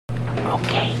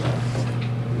Okay.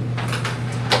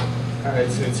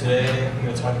 Alright, so today I'm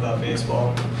going to talk about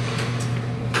baseball.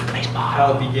 Baseball.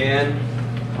 How it began.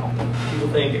 People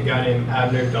think a guy named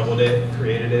Abner doubled it,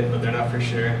 created it, but they're not for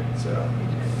sure. So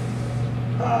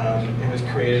it was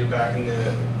created back in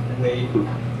the late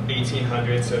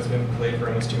 1800s, so it's been played for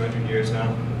almost 200 years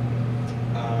now.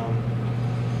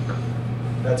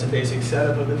 That's a basic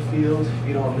setup of the field. If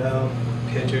you don't know,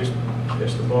 pitchers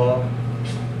pitch the ball.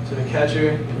 So the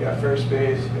catcher, you got first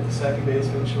base, you got the second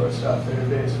baseman, shortstop, third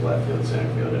base, left field,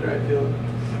 center field, and right field.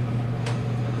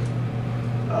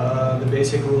 The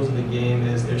basic rules of the game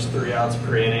is there's 3 outs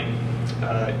per inning.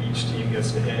 Each team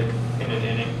gets to hit in an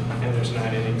inning, and there's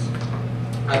 9 innings.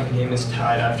 If the game is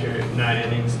tied after 9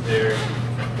 innings, there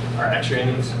are extra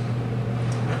innings.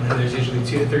 And there's usually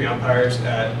 2 to 3 umpires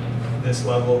at this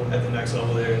level. At the next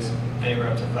level, there's anywhere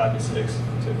up to 5 to 6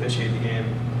 to officiate the game.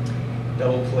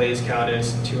 Double plays count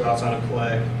as 2 outs on a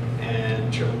play,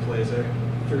 and triple plays are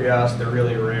 3 outs. They're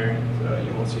really rare, so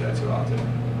you won't see that too often.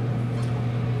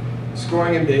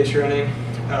 Scoring and base running.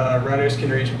 Runners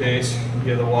can reach base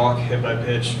via the walk, hit by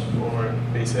pitch, or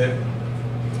base hit.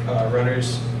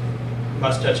 Runners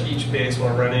must touch each base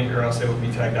while running, or else they will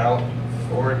be tagged out.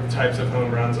 4 types of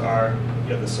home runs are: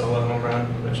 you have the solo home run,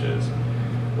 which is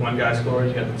one guy scores.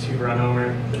 You got the 2-run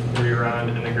homer, the 3-run,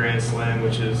 and the grand slam,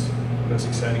 which is the most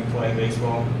exciting play in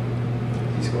baseball.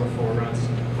 You score 4 runs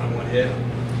on 1 hit.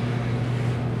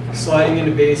 Sliding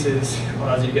into bases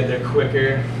allows you to get there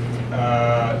quicker.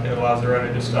 It allows the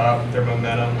runner to stop their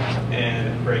momentum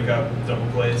and break up double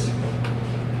plays.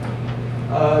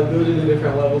 Those are the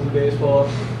different levels of baseball.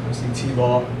 Obviously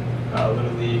T-ball,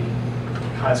 Little League,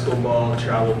 high school ball,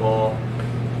 travel ball,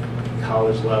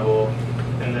 college level.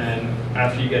 And then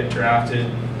after you get drafted,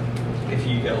 if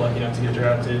you get lucky enough to get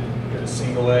drafted, you get a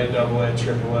single A, double A,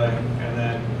 triple A, and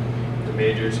then the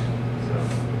majors. So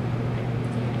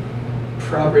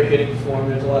proper hitting form,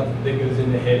 there's a lot that goes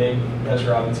into hitting. That's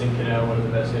Robinson Cano, one of the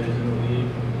best hitters in the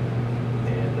league.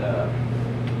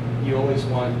 And you always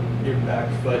want your back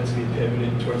foot to be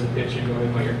pivoted towards the pitcher. You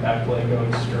always want your back leg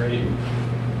going straight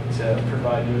to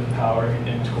provide you with power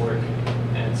and torque.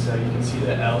 And so you can see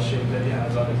the L shape that he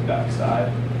has on his backside.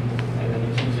 And then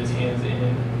he keeps his hands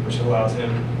in, which allows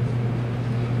him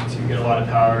to get a lot of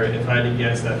power. If I had to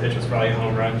guess, that pitch was probably a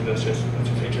home run, because that's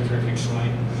a picture-perfect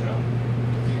swing. So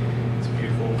it's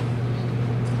beautiful.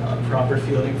 Proper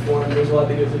fielding form. There's a lot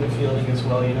that goes into fielding as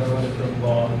well. You never want to field the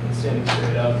ball standing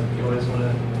straight up. You always want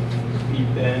to be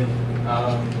bent.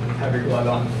 Have your glove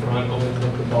out in front. Always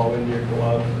look the ball into your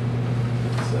glove.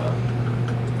 So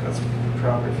that's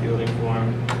proper fielding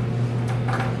form.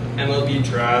 MLB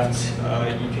draft.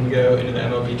 You can go into the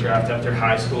MLB draft after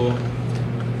high school,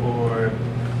 or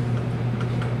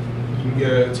you can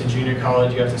go to junior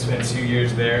college. You have to spend 2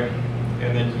 years there,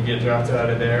 and then you get drafted out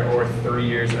of there, or 3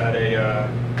 years at a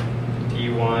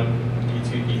D1,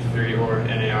 D2, D3, or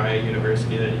NAIA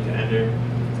university that you can enter.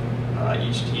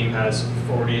 Each team has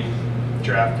 40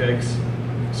 draft picks,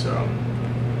 so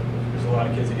there's a lot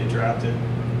of kids that get drafted.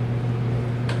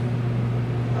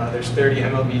 There's 30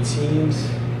 MLB teams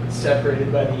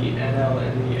separated by the NL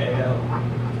and the AL,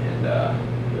 and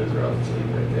those are all the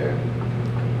teams right there.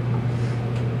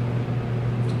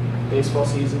 Baseball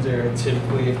seasons are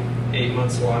typically 8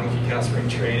 months long if you count spring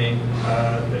training.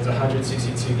 There's a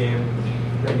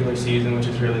 162-game regular season, which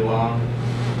is really long,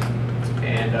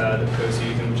 and the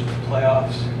postseason, which is the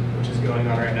playoffs, which is going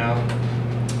on right now.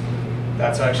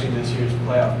 That's actually this year's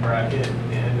playoff bracket,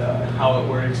 and how it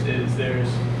works is there's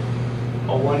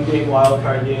a 1-game wild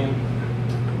card game,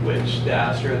 which the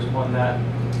Astros won that,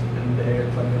 and they're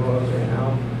playing the Royals right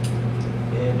now.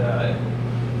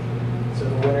 And so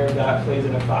the winner of that plays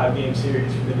in a 5-game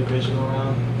series for the divisional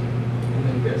round, and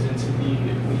then goes into the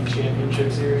league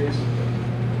championship series.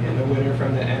 And the winner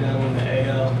from the NL and the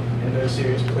AL in those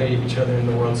series play each other in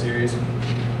the World Series.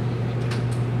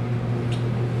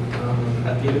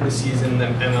 At the end of the season, the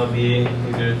MLB,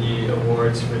 these are the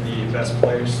awards for the best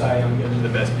player. Cy Young goes to the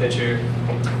best pitcher.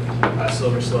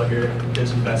 Silver Slugger goes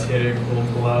to the best hitter. Gold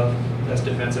Glove, best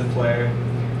defensive player.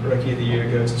 Rookie of the Year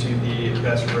goes to the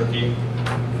best rookie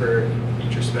for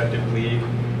each respective league.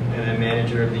 And then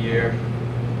Manager of the Year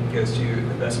goes to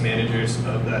the best managers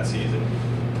of that season.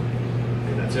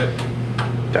 And that's it.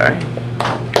 Okay.